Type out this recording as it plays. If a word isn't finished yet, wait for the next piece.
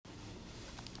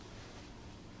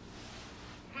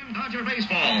Dodger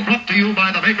Baseball, brought to you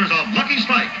by the makers of Lucky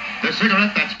Strike, the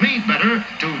cigarette that's made better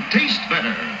to taste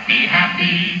better. Be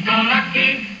happy, go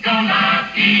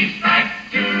Lucky Strike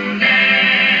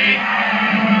today.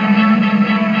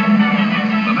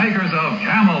 The makers of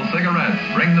Camel cigarettes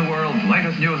bring the world's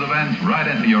latest news events right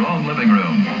into your own living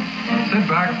room. Sit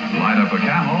back, light up a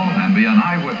Camel, and be an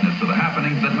eyewitness to the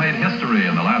happenings that made history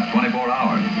in the last 24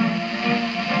 hours.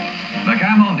 The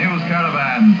Camel News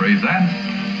Caravan presents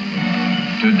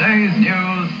Today's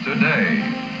News Today.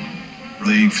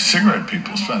 The cigarette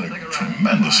people spend a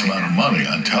tremendous amount of money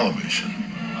on television.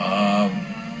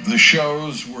 The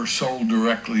shows were sold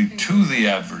directly to the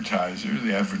advertiser.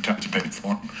 The advertiser paid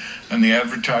for them, and the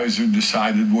advertiser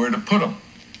decided where to put them.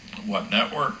 What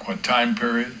network, what time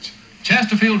periods.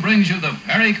 Chesterfield brings you the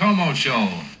Perry Como Show.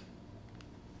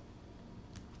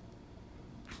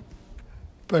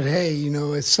 But hey,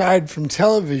 aside from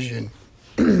television,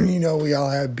 we all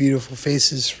have beautiful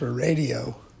faces for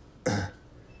radio.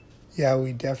 Yeah,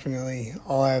 we definitely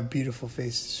all have beautiful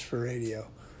faces for radio.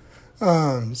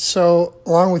 So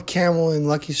along with Camel and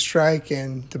Lucky Strike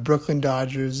and the Brooklyn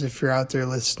Dodgers, if you're out there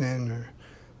listening or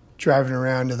driving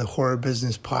around to the Horror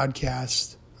Business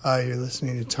podcast, you're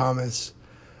listening to Thomas,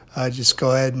 just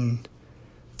go ahead and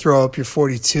throw up your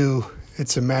 42.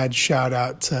 It's a mad shout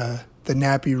out to the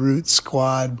Nappy Roots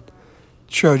Squad,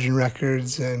 Trojan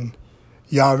Records, and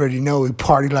you already know we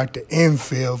party like the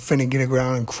infield, finna get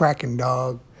around and cracking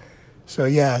dog. So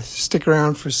yeah, stick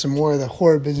around for some more of the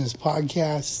Horror Business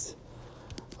podcast.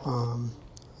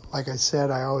 Like I said,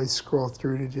 I always scroll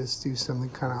through to just do something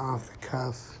kind of off the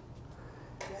cuff.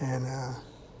 And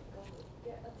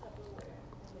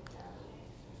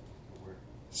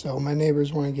so my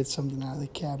neighbors want to get something out of the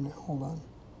cabinet. Hold on.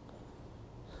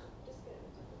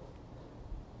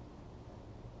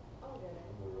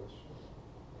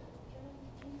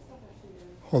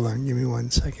 Hold on, give me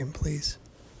 1 second, please.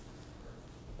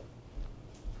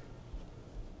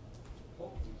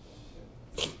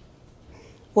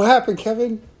 What happened,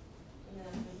 Kevin?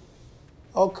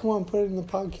 Oh, come on, put it in the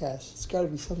podcast. It's got to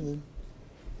be something.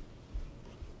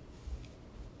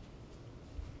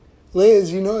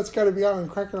 Liz, it's got to be out and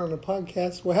cracking on the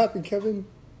podcast. What happened, Kevin?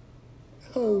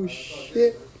 Oh,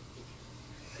 shit.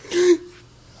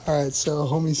 All right, so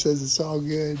homie says it's all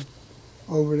good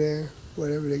over there,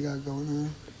 whatever they got going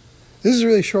on. This is a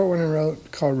really short one I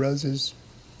wrote called Roses.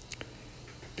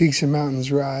 Peaks and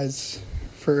mountains rise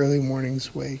for early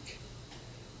morning's wake.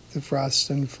 The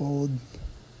frost unfold,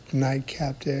 the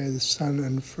night-capped air, the sun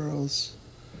unfurls.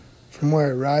 From where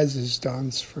it rises,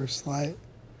 dawn's first light.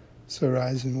 So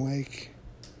rise and wake,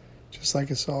 just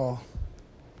like us all,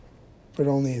 but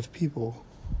only if people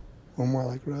were more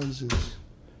like roses,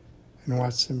 and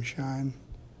watch them shine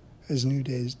as new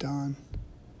days dawn.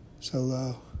 So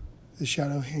lo, the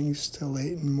shadow hangs till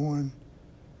late in morn,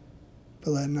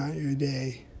 but let not your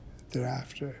day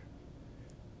thereafter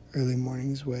early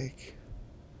morning's wake.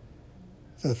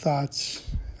 The thoughts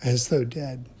as though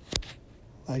dead,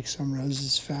 like some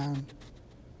roses found,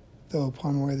 though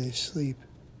upon where they sleep,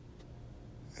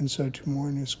 and so to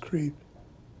mourners creep,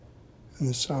 and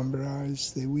the somber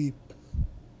eyes they weep,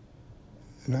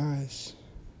 and eyes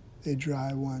they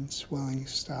dry once welling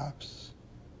stops,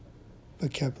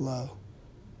 but kept low,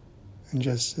 and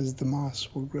just as the moss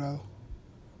will grow,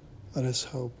 let us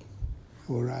hope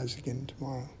it will rise again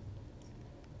tomorrow.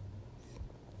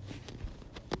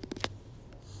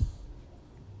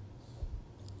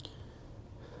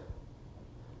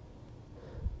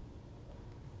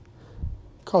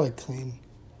 Call it clean.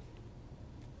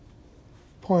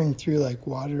 Pouring through like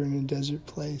water in a desert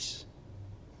place,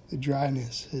 the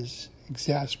dryness has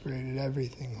exasperated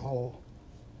everything whole.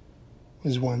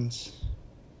 Was once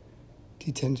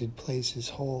detented places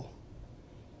whole,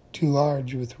 too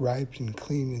large with ripe and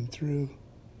clean and through.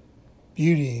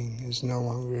 Beautying is no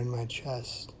longer in my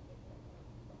chest,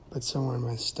 but somewhere in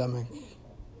my stomach,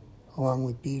 along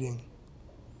with beating.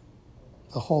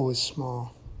 The hole was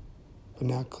small, but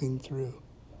now clean through.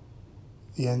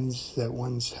 The ends that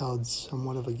once held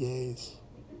somewhat of a gaze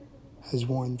has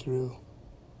worn through,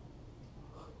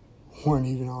 worn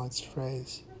even all its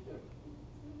phrase.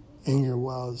 Anger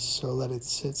wells, so let it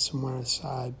sit somewhere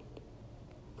aside,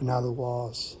 but now the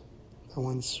walls that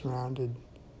once surrounded,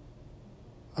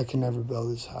 I can never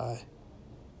build as high.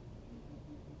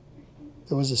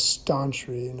 There was a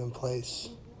staunchery in a place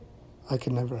I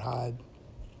could never hide.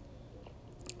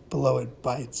 Below it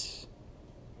bites,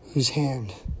 whose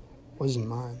hand wasn't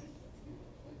mine.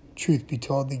 Truth be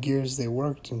told, the gears they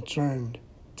worked and turned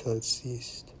till it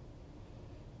ceased.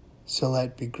 So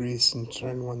let be greased and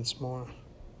turn once more,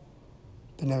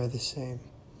 but never the same.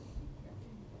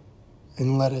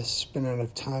 and let us spin out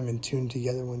of time and tune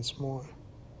together once more.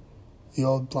 The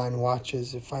old blind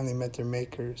watches have finally met their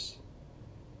makers,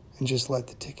 and just let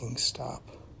the ticking stop.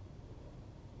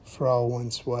 For all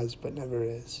once was but never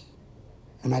is,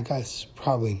 and I guess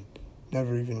probably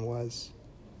never even was.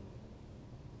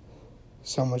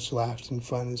 So much laughter and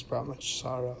fun has brought much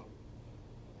sorrow,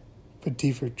 but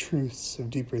deeper truths of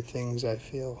deeper things I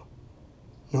feel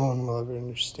no one will ever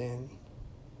understand,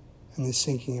 and the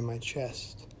sinking in my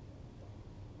chest,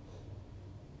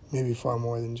 maybe far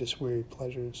more than just weary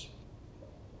pleasures.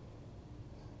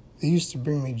 They used to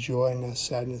bring me joy, now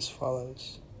sadness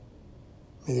follows.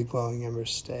 May the glowing embers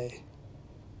stay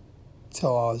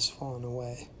till all has fallen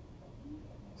away,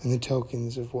 and the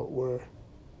tokens of what were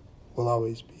will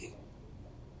always be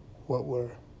what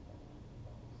were,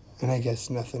 and I guess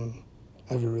nothing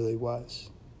ever really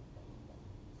was,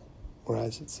 or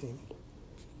as it seemed.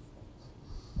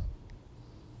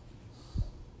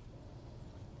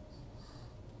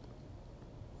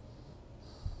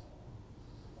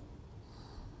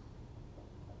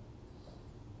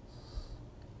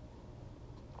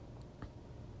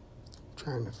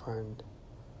 Trying to find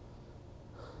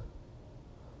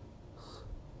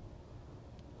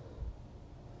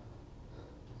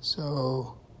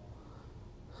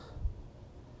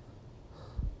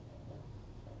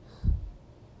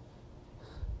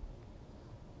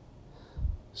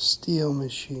steel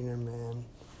machiner, man.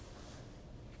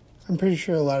 I'm pretty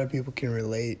sure a lot of people can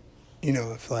relate. You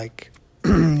know, if like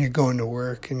you're going to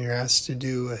work and you're asked to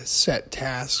do a set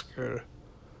task or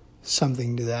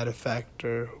something to that effect,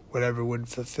 or whatever would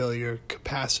fulfill your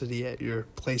capacity at your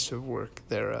place of work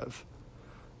thereof.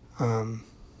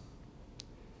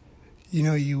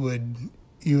 You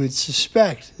would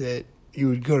suspect that you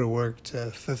would go to work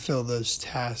to fulfill those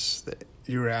tasks that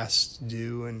you're asked to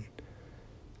do, and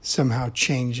somehow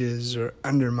changes or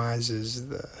undermines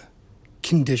the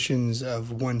conditions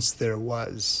of once there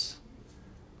was,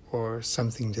 or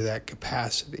something to that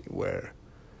capacity where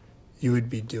you would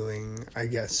be doing, I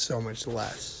guess, so much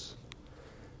less.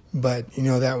 But,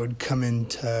 that would come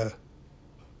into,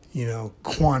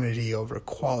 quantity over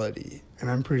quality. And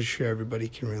I'm pretty sure everybody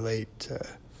can relate to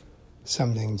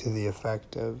something to the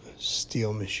effect of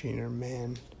steel machiner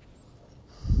man.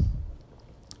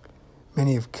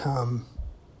 Many have come,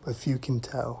 but few can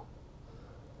tell.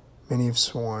 Many have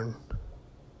sworn,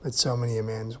 but so many a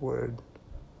man's word,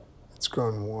 it's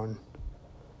grown worn.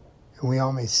 And we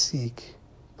all may seek,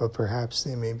 but perhaps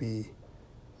there may be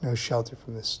no shelter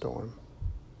from this storm.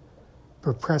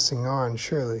 But pressing on,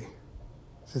 surely,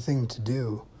 the thing to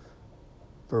do,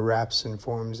 but wraps in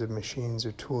forms of machines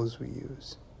or tools we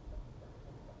use.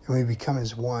 And we become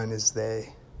as one as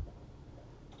they.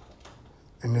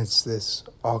 And it's this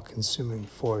all-consuming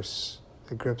force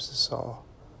that grips us all,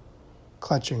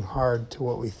 clutching hard to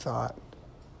what we thought.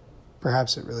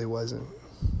 Perhaps it really wasn't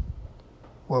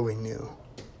what we knew.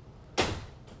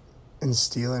 And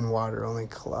steel and water only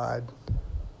collide,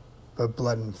 but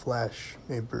blood and flesh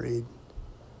may breed.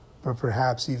 But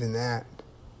perhaps even that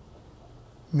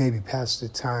may be past a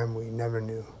time we never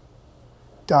knew.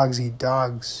 Dogs eat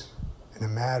dogs in a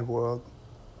mad world,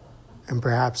 and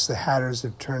perhaps the hatters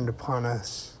have turned upon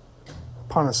us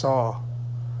all.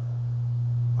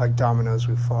 Like dominoes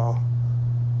we fall,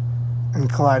 and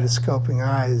kaleidoscoping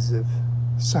eyes have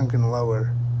sunken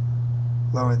lower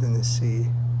than the sea.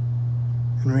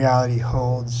 And reality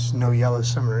holds no yellow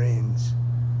submarines,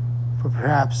 but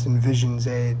perhaps in vision's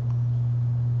aid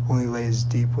only lays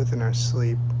deep within our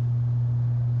sleep,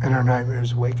 and our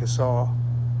nightmares wake us all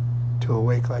to a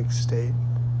wake-like state.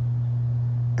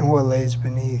 And what lays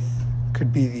beneath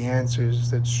could be the answers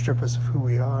that strip us of who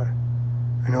we are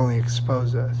and only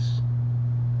expose us,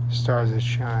 stars that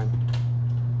shine,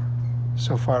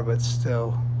 so far but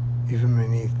still, even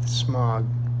beneath the smog,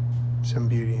 some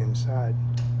beauty inside.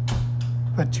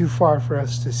 But too far for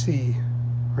us to see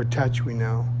or touch, we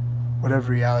know,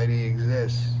 whatever reality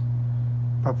exists.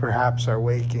 But perhaps our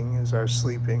waking is our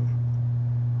sleeping,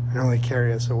 and only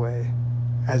carry us away,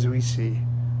 as we see.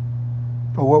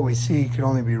 But what we see could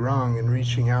only be wrong in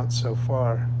reaching out so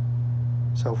far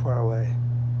away.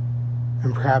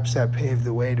 And perhaps that paved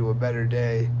the way to a better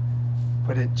day,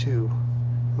 but it too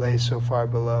lay so far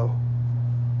below,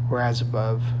 whereas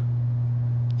above,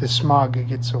 the smog it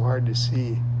gets so hard to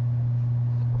see.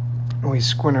 And we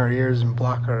squint our ears and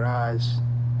block our eyes,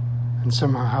 and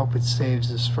somehow hope it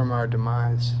saves us from our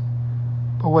demise.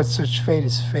 But what such fate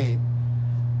is fate?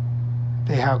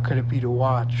 How could it be to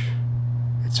watch?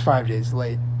 It's 5 days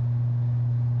late.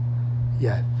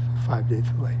 Yet, 5 days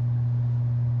late.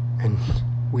 And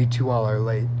we too all are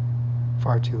late,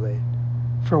 far too late.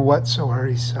 For what so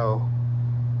hurry so?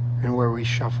 And where we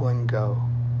shuffle and go,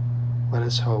 let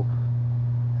us hope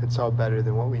it's all better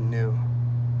than what we knew,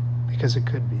 because it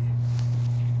could be.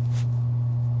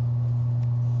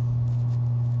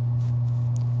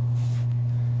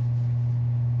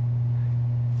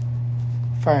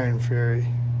 Fire and Fury.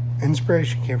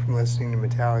 Inspiration came from listening to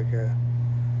Metallica.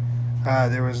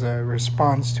 There was a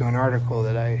response to an article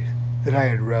that I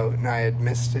had wrote, and I had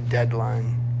missed a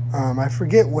deadline. I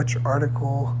forget which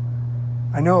article.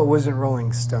 I know it wasn't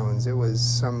Rolling Stones. It was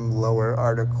some lower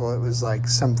article. It was like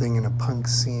something in a punk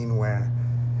scene where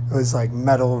it was like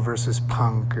metal versus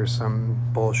punk or some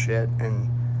bullshit. And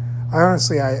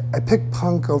I picked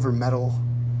punk over metal.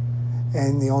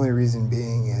 And the only reason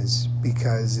being is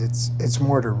because it's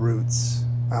more to roots.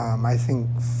 I think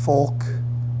folk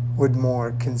would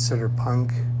more consider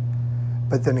punk.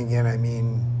 But then again, I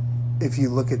mean, if you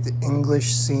look at the English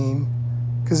scene,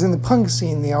 because in the punk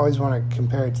scene, they always want to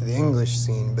compare it to the English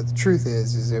scene. But the truth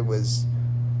is it was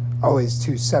always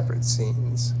two separate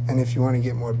scenes. And if you want to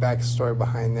get more backstory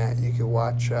behind that, you could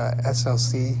watch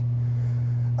SLC.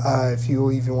 If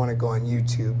you even want to go on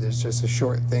YouTube, there's just a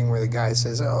short thing where the guy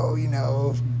says, oh, you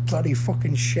know, bloody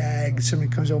fucking shag.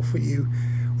 Somebody comes off with you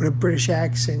with a British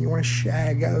accent. You want to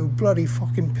shag? Oh, bloody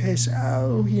fucking piss.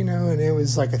 Oh, you know, and it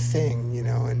was like a thing, you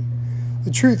know. And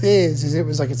the truth is it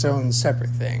was like its own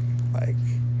separate thing. Like,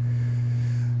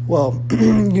 well,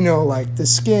 you know, like the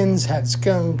Skins had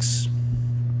Skunks,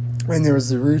 and there was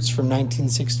the Roots from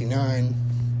 1969.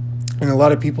 And a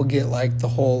lot of people get like the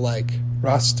whole like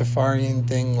Rastafarian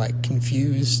thing like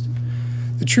confused.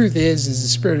 The truth is the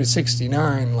Spirit of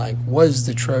 69 like was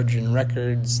the Trojan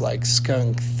Records like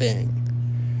skunk thing.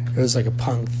 It was like a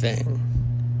punk thing,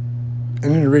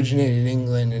 and it originated in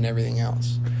England and everything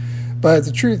else. But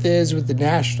the truth is, with the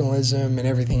nationalism and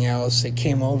everything else, it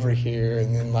came over here,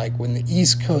 and then like when the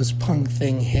East Coast punk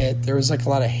thing hit, there was like a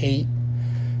lot of hate.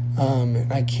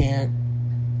 And I can't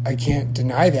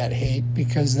deny that hate,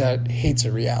 because that hate's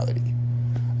a reality.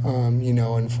 You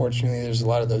know, unfortunately, there's a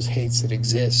lot of those hates that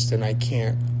exist, and I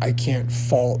can't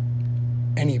fault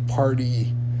any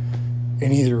party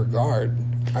in either regard.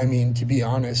 I mean, to be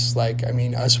honest, like, I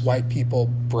mean, us white people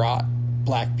brought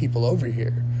black people over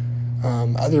here.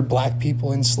 Other black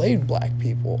people enslaved black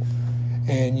people.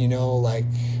 And, you know, like,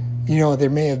 you know, there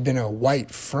may have been a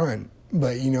white front,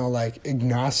 but, you know, like,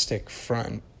 agnostic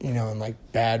front, you know, and, like,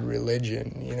 bad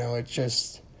religion, you know,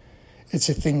 it's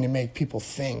a thing to make people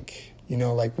think. You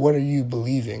know, like, what are you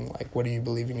believing? Like, what are you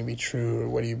believing to be true, or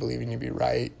what are you believing to be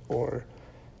right? Or,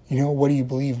 you know, what do you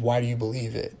believe? Why do you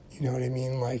believe it? You know what I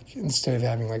mean? Like, instead of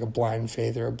having, like, a blind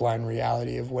faith or a blind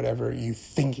reality of whatever you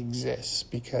think exists,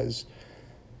 because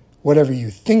whatever you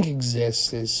think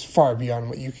exists is far beyond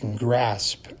what you can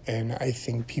grasp. And I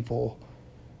think people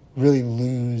really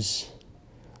lose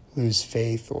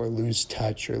faith or lose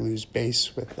touch or lose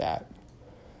base with that.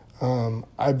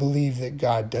 I believe that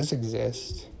God does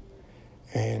exist.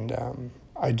 And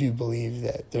I do believe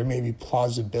that there may be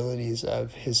plausibilities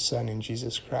of his son in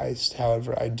Jesus Christ.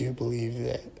 However, I do believe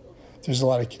that there's a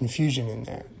lot of confusion in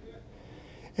that.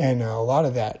 And a lot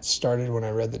of that started when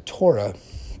I read the Torah.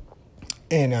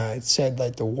 And it said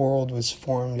like the world was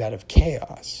formed out of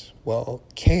chaos. Well,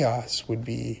 chaos would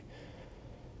be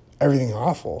everything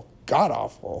awful,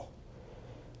 god-awful.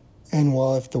 And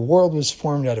well, if the world was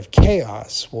formed out of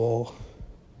chaos, well,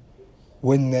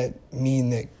 wouldn't that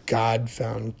mean that God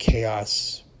found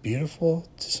chaos beautiful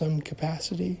to some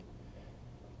capacity?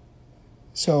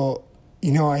 So,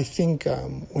 you know, I think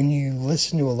when you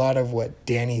listen to a lot of what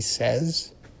Danny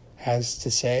has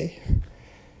to say,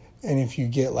 and if you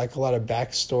get like a lot of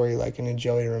backstory, like in a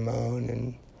Joey Ramone,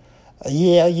 and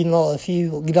yeah, you know, if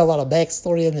you get a lot of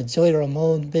backstory in the Joey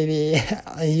Ramone, baby,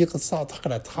 you can start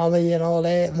talking to Tommy and all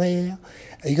that, man.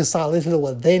 You can start listening to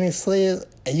what Danny says,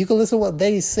 and you can listen to what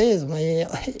Danny says, man,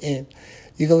 and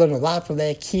you can learn a lot from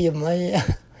that kid, man.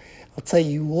 I'll tell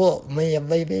you what, man,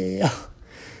 baby.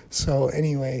 So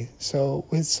anyway, so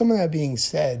with some of that being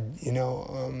said, you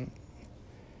know,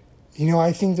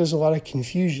 I think there's a lot of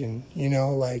confusion, you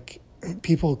know, like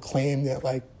people claim that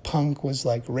like punk was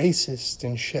like racist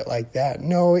and shit like that.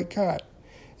 No, it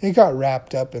got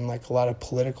wrapped up in like a lot of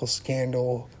political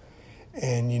scandal.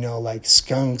 And, you know, like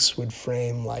skunks would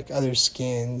frame like other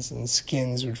skins, and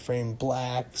skins would frame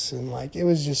blacks, and like it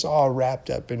was just all wrapped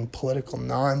up in political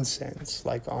nonsense,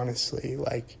 like honestly,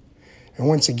 like, and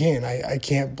once again, I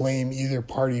can't blame either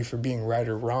party for being right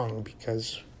or wrong,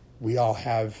 because we all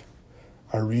have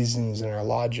our reasons and our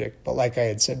logic. But like I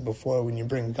had said before, when you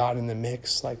bring God in the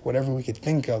mix, like whatever we could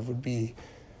think of would be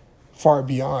far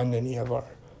beyond any of our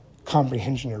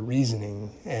comprehension or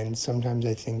reasoning, and sometimes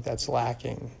I think that's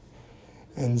lacking.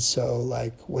 And so,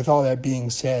 like, with all that being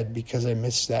said, because I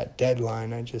missed that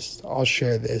deadline, I'll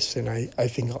share this, and I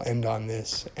think I'll end on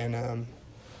this. And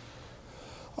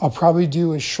I'll probably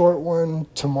do a short one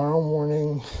tomorrow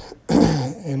morning,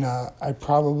 and I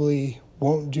probably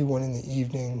won't do one in the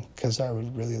evening because I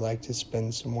would really like to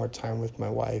spend some more time with my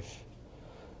wife.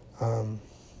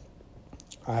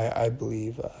 I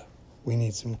believe we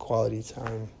need some quality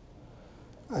time.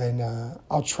 And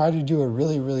I'll try to do a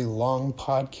really, really long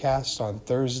podcast on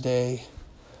Thursday.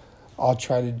 I'll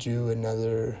try to do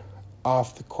another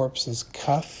Off the Corpse's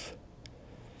Cuff.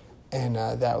 And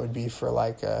that would be for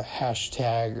like a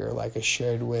hashtag or like a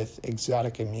shared with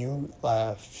Exotica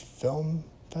Film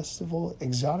Festival.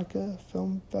 Exotica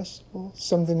Film Festival?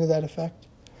 Something to that effect.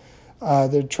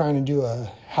 They're trying to do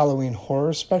a Halloween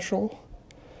horror special.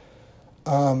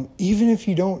 Even if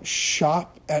you don't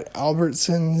shop at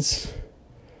Albertsons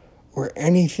or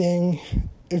anything,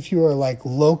 if you are like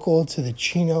local to the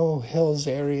Chino Hills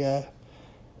area,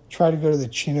 try to go to the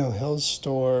Chino Hills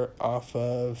store off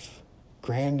of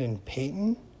Grand and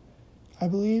Peyton, I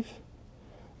believe.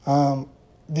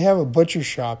 They have a butcher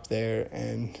shop there,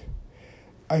 and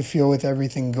I feel with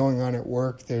everything going on at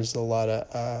work, there's a lot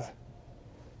of,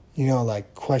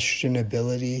 like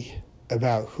questionability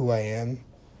about who I am.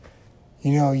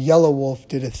 Yellow Wolf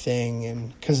did a thing,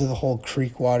 and because of the whole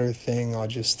creek water thing, I'll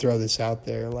just throw this out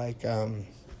there. Like,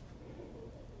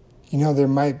 there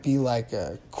might be like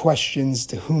questions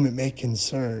to whom it may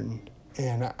concern,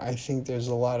 and I think there's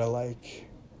a lot of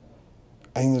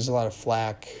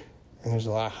flack, and there's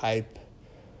a lot of hype.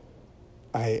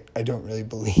 I don't really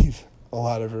believe a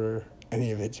lot of any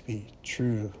of it to be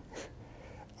true.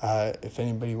 If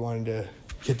anybody wanted to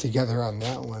get together on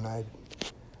that one,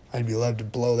 I'd be glad to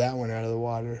blow that one out of the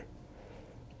water.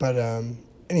 But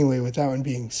anyway, with that one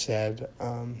being said,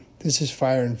 this is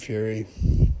Fire and Fury.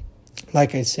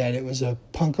 Like I said, it was a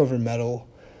punk over metal.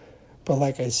 But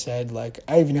like I said, like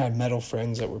I even had metal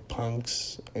friends that were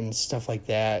punks and stuff like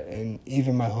that. And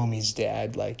even my homie's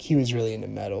dad, like he was really into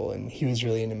metal and he was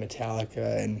really into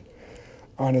Metallica. And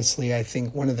honestly, I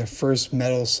think one of the first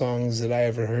metal songs that I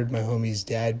ever heard my homie's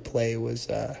dad play was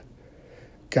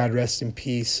God Rest in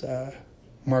Peace,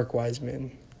 Mark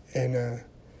Wiseman. And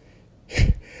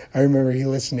I remember he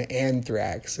listened to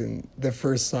Anthrax, and the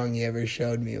first song he ever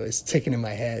showed me was Ticking in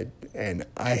My Head, and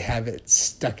I have it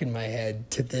stuck in my head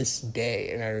to this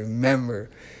day. And I remember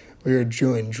we were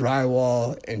doing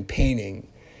drywall and painting,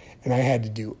 and I had to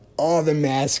do all the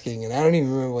masking, and I don't even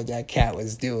remember what that cat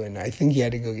was doing. I think he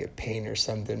had to go get paint or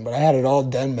something, but I had it all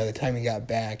done by the time he got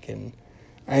back, and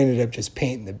I ended up just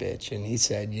painting the bitch. And he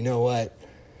said, you know what?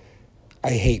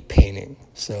 I hate painting,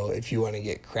 so if you want to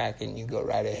get cracking, you go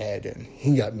right ahead. And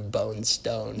he got me bone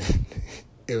stone.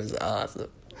 It was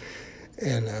awesome.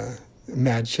 And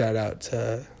mad shout out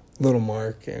to Little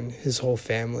Mark and his whole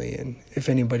family. And if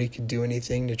anybody could do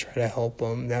anything to try to help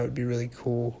them, that would be really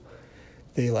cool.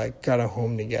 They like got a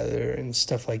home together and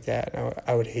stuff like that. And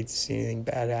I would hate to see anything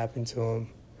bad happen to them.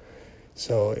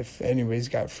 So if anybody's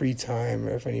got free time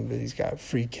or if anybody's got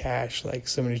free cash, like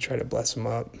somebody try to bless them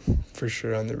up for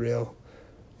sure on the real.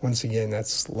 Once again,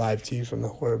 that's live to you from the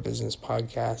Horror Business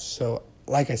Podcast. So,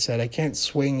 like I said, I can't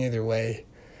swing either way.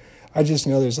 I just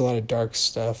know there's a lot of dark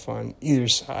stuff on either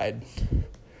side.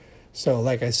 So,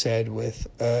 like I said, with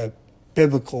a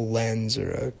biblical lens or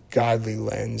a godly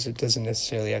lens, it doesn't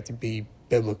necessarily have to be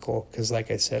biblical. Because, like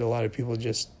I said, a lot of people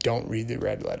just don't read the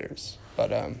red letters.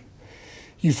 But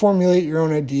you formulate your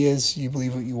own ideas. You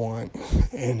believe what you want.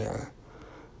 And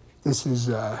this is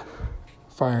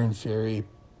Fire and Fury.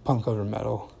 Punk over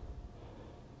metal.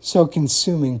 So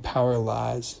consuming power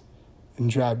lies in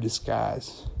drab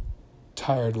disguise,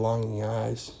 tired longing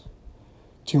eyes,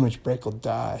 too much break will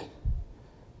die,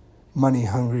 money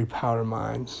hungry powder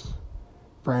minds,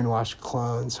 brainwashed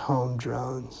clones, home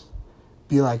drones,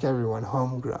 be like everyone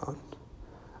homegrown,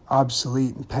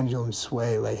 obsolete and pendulum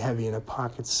sway lay heavy in a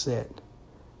pocket sit,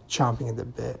 chomping at the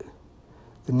bit,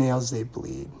 the nails they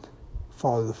bleed,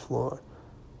 fall to the floor,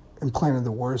 implanted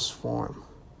the worst form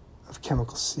of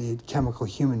chemical seed, chemical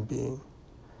human being,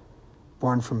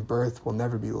 born from birth will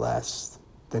never be less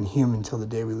than human till the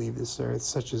day we leave this earth,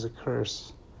 such is a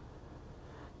curse.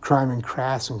 Crime and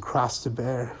crass and cross to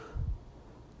bear,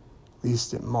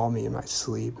 least it maul me in my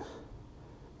sleep.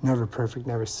 Never perfect,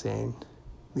 never sane,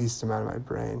 least I'm out of my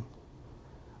brain.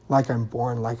 Like I'm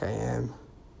born, like I am,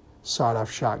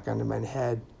 sawed-off shotgun to my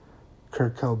head,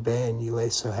 Kurt Cobain, you lay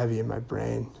so heavy in my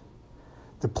brain.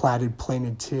 The plaited,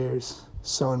 plainted tears,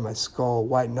 so in my skull,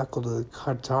 white knuckle to the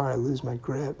guitar, I lose my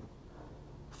grip.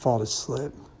 Fall to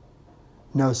slip.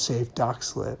 No safe, dock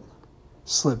slip.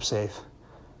 Slip safe.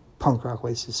 Punk rock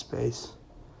wasted space.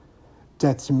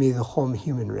 Death to me, the whole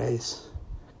human race.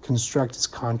 Construct its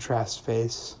contrast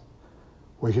face.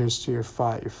 Where here's to your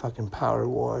fight, your fucking power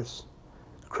wars.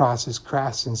 Cross is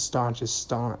crass and staunch is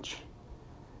staunch.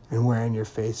 And wherein your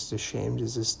face ashamed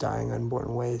is this dying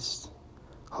unborn waste.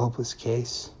 Hopeless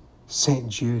case. St.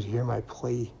 Jude, hear my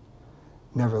plea.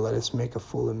 Never let us make a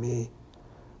fool of me.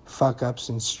 Fuck ups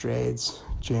and strayeds.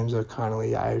 James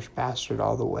O'Connelly, Irish bastard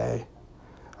all the way.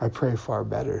 I pray far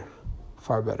better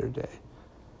day.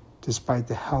 Despite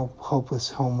the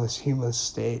hopeless, homeless, humorless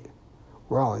state,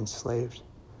 we're all enslaved.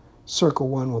 Circle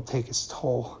 1 will take its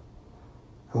toll,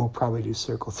 and we'll probably do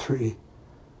Circle 3.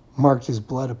 Marked his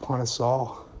blood upon us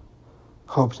all.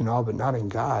 Hoped in all, but not in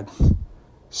God.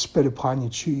 Spit upon you,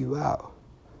 chew you out.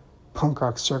 Punk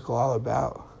rock circle all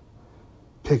about.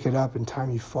 Pick it up in time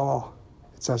you fall.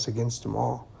 It's us against them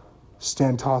all.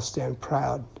 Stand tall, stand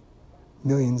proud.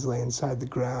 Millions lay inside the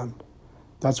ground.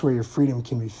 That's where your freedom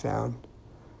can be found.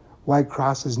 White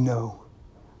crosses, no.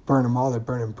 Burn them all, they're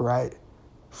burning bright.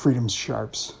 Freedom's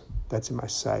sharps, that's in my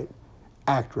sight.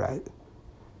 Act right.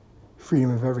 Freedom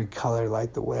of every color,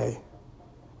 light the way.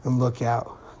 And look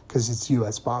out, 'cause it's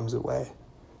U.S. bombs away.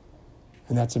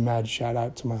 And that's a mad shout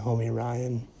out to my homie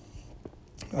Ryan.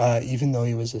 Even though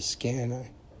he was a skin,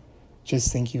 I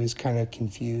just think he was kind of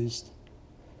confused.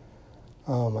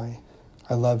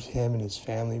 I loved him and his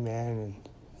family, man, and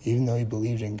even though he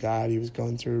believed in God, he was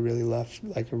going through a really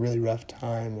rough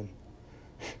time, and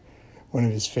one of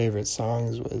his favorite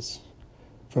songs was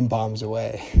From Bombs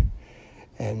Away,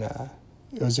 and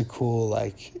it was a cool,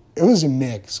 it was a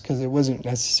mix, because it wasn't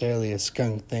necessarily a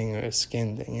skunk thing or a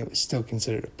skin thing, it was still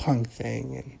considered a punk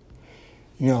thing, and,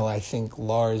 I think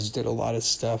Lars did a lot of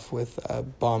stuff with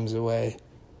Bombs Away,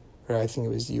 or I think it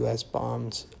was U.S.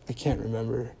 Bombs, I can't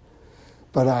remember.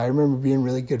 But I remember being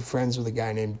really good friends with a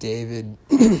guy named David.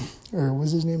 Or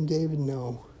was his name David?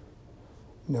 No.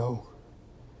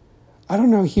 I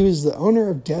don't know. He was the owner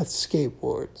of Death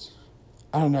Skateboards.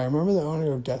 I don't know. I remember the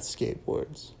owner of Death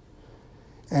Skateboards.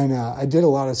 And I did a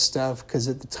lot of stuff because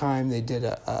at the time they did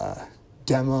a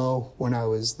demo when I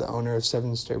was the owner of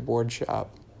 7 Star Board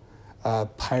Shop.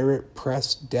 Pirate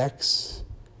Press Decks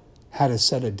had a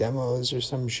set of demos or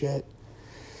some shit.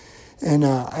 And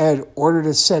I had ordered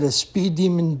a set of Speed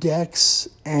Demon decks,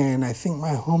 and I think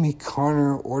my homie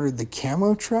Connor ordered the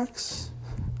camo trucks.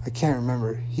 I can't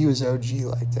remember. He was OG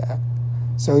like that.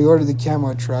 So he ordered the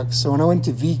camo trucks. So when I went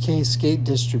to VK Skate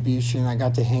Distribution, I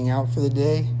got to hang out for the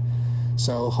day.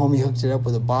 So homie hooked it up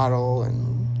with a bottle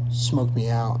and smoked me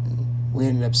out. And we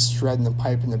ended up shredding the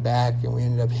pipe in the back, and we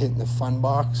ended up hitting the fun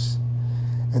box.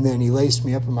 And then he laced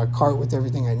me up in my cart with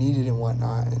everything I needed and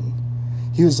whatnot. And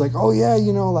he was like, oh yeah,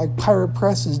 Pirate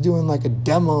Press is doing a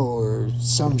demo or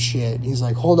some shit. And he's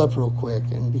like, hold up real quick.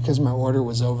 And because my order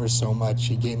was over so much,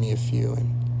 he gave me a few.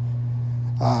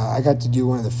 And I got to do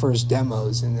one of the first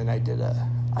demos. And then I did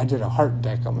a heart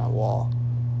deck on my wall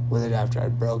with it after I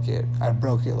broke it. I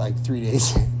broke it 3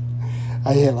 days in.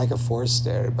 I hit a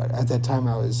 4-stair, but at that time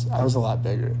I was a lot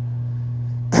bigger.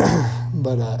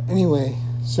 But anyway,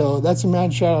 so that's a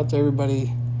mad shout out to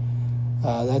everybody.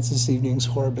 That's this evening's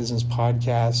Horror Business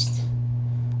Podcast.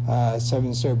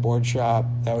 7 Star Board Shop.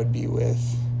 That would be with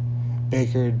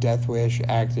Baker, Death Wish,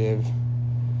 Active.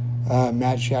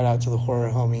 Mad shout out to the horror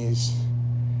homies.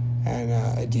 And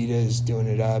Adidas doing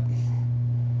it up.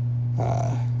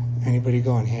 Anybody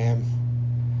going ham?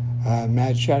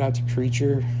 Mad shout out to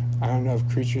Creature. I don't know if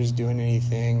Creature's doing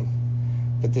anything,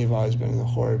 but they've always been in the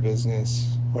horror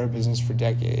business for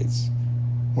decades.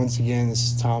 Once again, this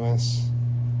is Thomas.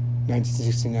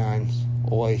 1969,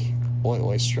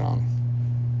 oi strong.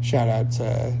 Shout out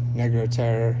to Negro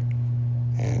Terror,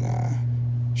 and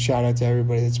shout out to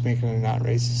everybody that's making a not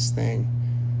racist thing.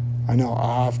 I know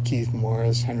Off, Keith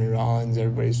Morris, Henry Rollins,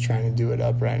 everybody's trying to do it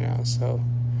up right now, so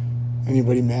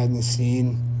anybody mad in the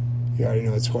scene, you already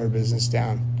know it's horror business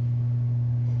down.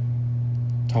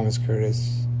 Thomas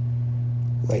Curtis,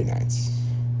 late nights.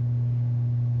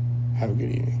 Have a good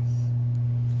evening.